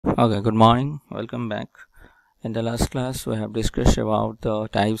Okay, good morning. Welcome back. In the last class, we have discussed about the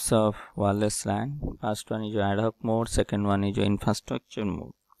types of wireless LAN. First one is ad hoc mode. Second one is infrastructure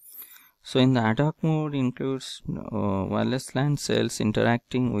mode. So, in the ad hoc mode includes wireless LAN cells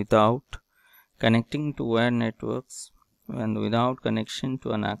interacting without connecting to wired networks and without connection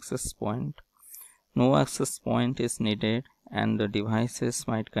to an access point. No access point is needed, and the devices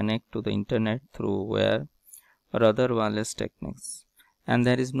might connect to the internet through wire or other wireless techniques. And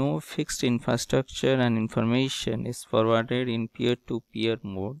there is no fixed infrastructure, and information is forwarded in peer-to-peer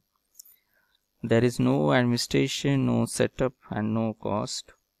mode. There is no administration, no setup, and no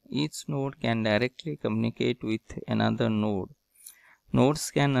cost. Each node can directly communicate with another node. Nodes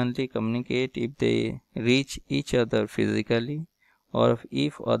can only communicate if they reach each other physically or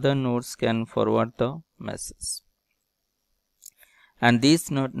if other nodes can forward the message. And this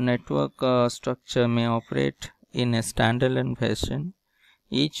network structure may operate in a standalone fashion.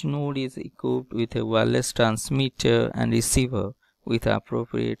 Each node is equipped with a wireless transmitter and receiver with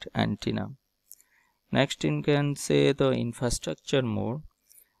appropriate antenna. Next, you can say the infrastructure mode.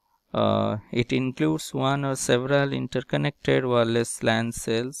 It includes one or several interconnected wireless LAN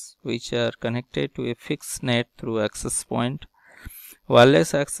cells which are connected to a fixed net through access point.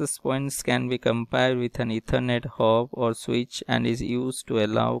 Wireless access points can be compared with an Ethernet hub or switch and is used to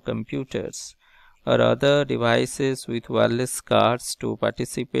allow computers or other devices with wireless cards to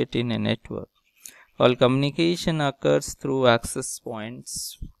participate in a network. All communication occurs through access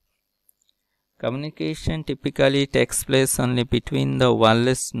points. Communication typically takes place only between the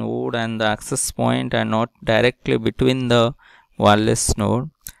wireless node and the access point and not directly between the wireless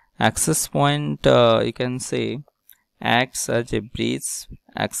node. Access point, you can say, acts as a bridge.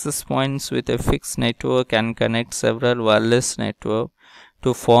 Access points with a fixed network can connect several wireless networks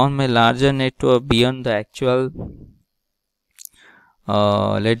to form a larger network beyond the actual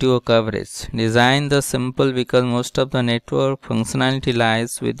radio coverage. Design the simple because most of the network functionality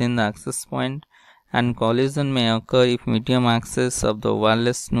lies within the access point, and collision may occur if medium access of the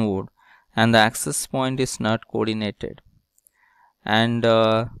wireless node and the access point is not coordinated. And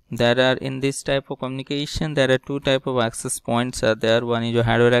there are, in this type of communication, there are two type of access points are there. One is your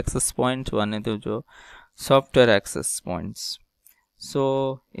hardware access point, one is your software access points.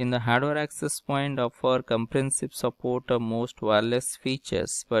 So in the hardware access point offer comprehensive support of most wireless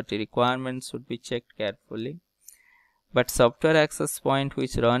features, but the requirements should be checked carefully. But software access point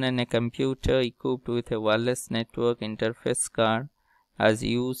which run in a computer equipped with a wireless network interface card as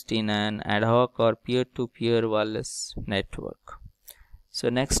used in an ad hoc or peer-to-peer wireless network. So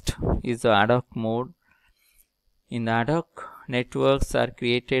next is the ad hoc mode. In the ad hoc, networks are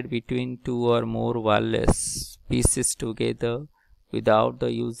created between two or more wireless pieces together without the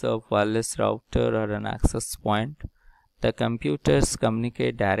use of wireless router or an access point. The computers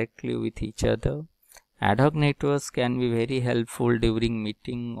communicate directly with each other. Ad hoc networks can be very helpful during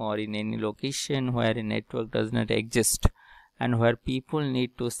meeting or in any location where a network does not exist and where people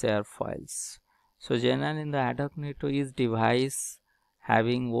need to share files. So generally in the ad hoc network is device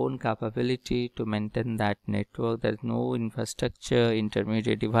having own capability to maintain that network. There is no infrastructure,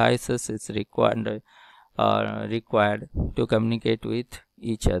 intermediate devices is required to communicate with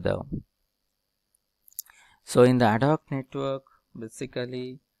each other. So in the ad hoc network,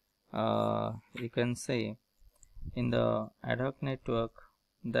 basically you can say in the ad hoc network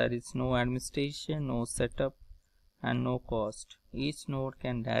there is no administration, no setup, and no cost. Each node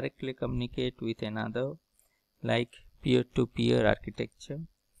can directly communicate with another, like peer-to-peer architecture,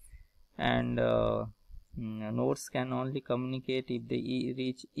 and nodes can only communicate if they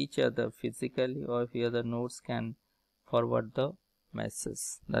reach each other physically or if the other nodes can forward the message.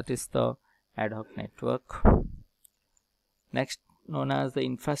 That is the ad hoc network. Next, known as the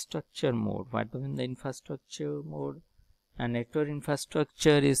infrastructure mode. What do you mean the infrastructure mode? A network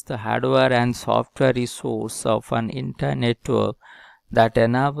infrastructure is the hardware and software resource of an entire network that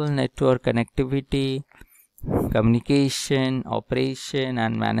enable network connectivity, communication, operation,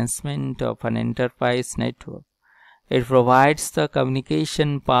 and management of an enterprise network. It provides the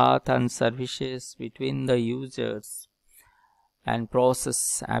communication path and services between the users and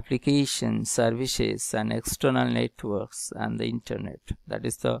process, applications, services, and external networks and the internet. That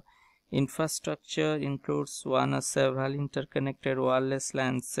is the infrastructure includes one or several interconnected wireless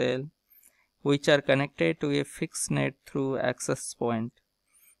LAN cells which are connected to a fixed net through access point.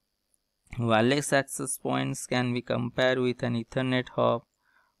 Wireless access points can be compared with an Ethernet hub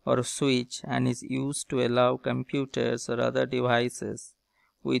or switch and is used to allow computers or other devices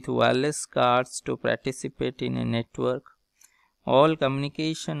with wireless cards to participate in a network. All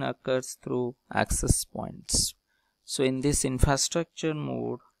communication occurs through access points. So in this infrastructure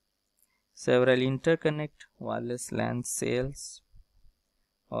mode, Several interconnect wireless LAN cells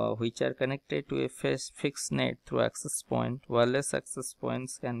which are connected to a fixed net through access point. Wireless access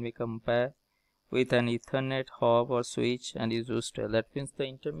points can be compared with an Ethernet hub or switch and is used. That means the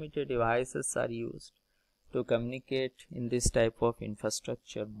intermediate devices are used to communicate in this type of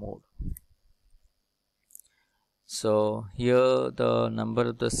infrastructure mode. So here the number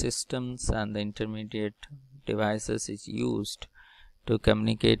of the systems and the intermediate devices is used to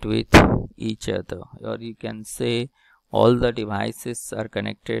communicate with each other, or you can say all the devices are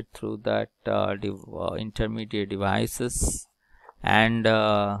connected through that intermediate devices. And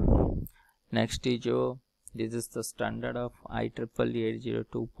next is this is the standard of IEEE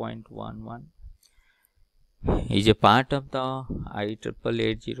 802.11. is a part of the IEEE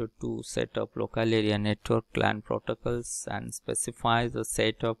 802 set of local area network LAN protocols and specifies a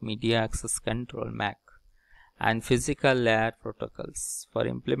set of media access control MAC and physical layer protocols for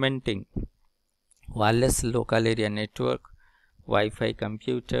implementing wireless local area network, Wi-Fi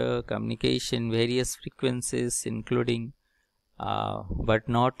computer communication, various frequencies including but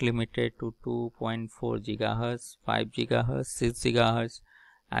not limited to 2.4 GHz, 5 GHz, 6 GHz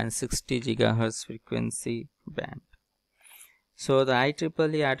and 60 GHz frequency band. So the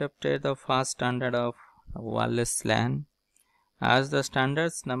IEEE adopted the first standard of wireless LAN. As the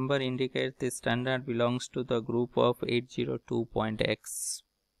standards number indicates, this standard belongs to the group of 802.x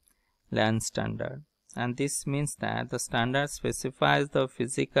LAN standard, and this means that the standard specifies the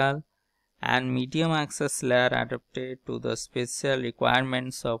physical and medium access layer adapted to the special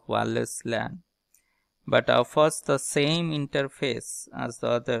requirements of wireless LAN, but offers the same interface as the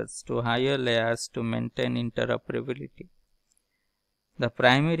others to higher layers to maintain interoperability. The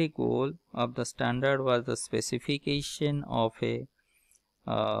primary goal of the standard was the specification of a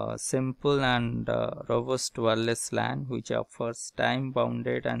simple and robust wireless LAN which offers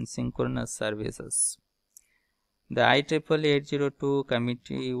time-bounded and synchronous services. The IEEE 802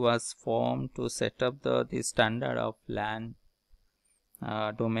 committee was formed to set up the standard of LAN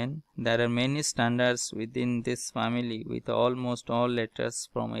domain. There are many standards within this family with almost all letters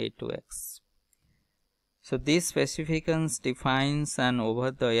from A to X. So these specifications defines an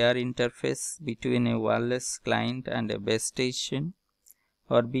over-the-air interface between a wireless client and a base station,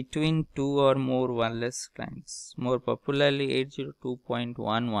 or between two or more wireless clients. More popularly,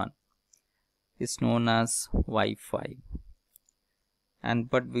 802.11 is known as Wi-Fi.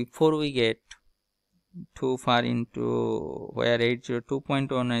 But before we get too far into where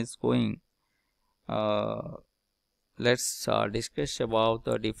 802.1 is going, let's discuss about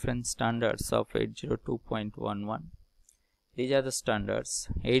the different standards of 802.11. These are the standards.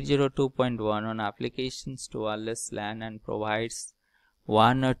 802.11 applications to wireless LAN and provides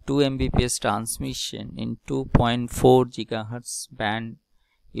 1 or 2 Mbps transmission in 2.4 GHz band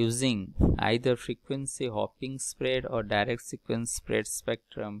using either frequency hopping spread or direct sequence spread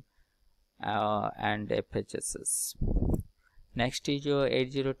spectrum and FHSS. Next is your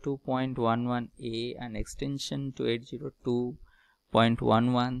 802.11a, an extension to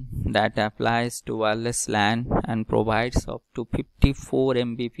 802.11 that applies to wireless LAN and provides up to 54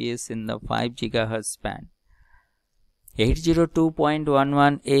 Mbps in the 5 GHz band.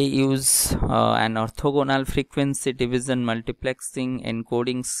 802.11a use an orthogonal frequency division multiplexing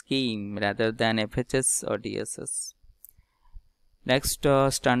encoding scheme rather than FHS or DSS. Next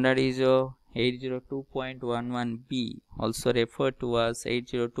standard is 802.11b, also referred to as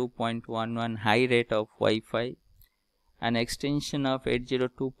 802.11 high rate of Wi-Fi, an extension of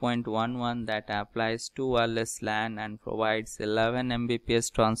 802.11 that applies to wireless LAN and provides 11 Mbps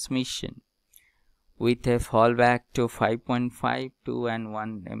transmission with a fallback to 5.5, 2 and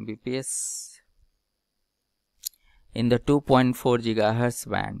 1 Mbps in the 2.4 GHz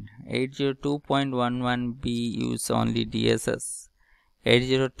band. 802.11b use only DSS.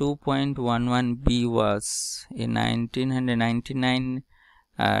 802.11b was in 1999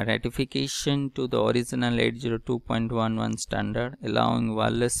 ratification to the original 802.11 standard, allowing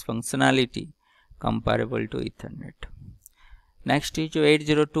wireless functionality comparable to Ethernet. Next is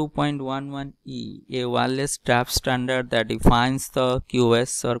 802.11e, a wireless draft standard that defines the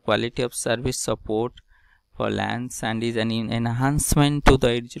QoS or quality of service support for LANs and is an enhancement to the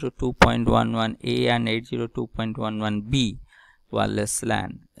 802.11a and 802.11b wireless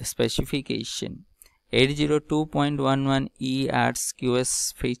LAN specification. 802.11e adds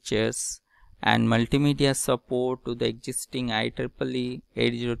QoS features and multimedia support to the existing IEEE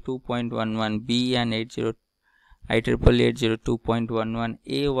 802.11b and IEEE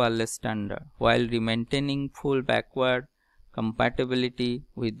 802.11a wireless standard, while maintaining full backward compatibility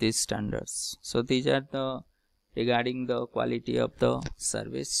with these standards. So these are the regarding the quality of the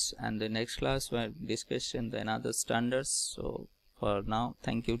service, and the next class we'll discuss in the another standards. So for now,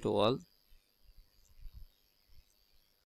 thank you to all.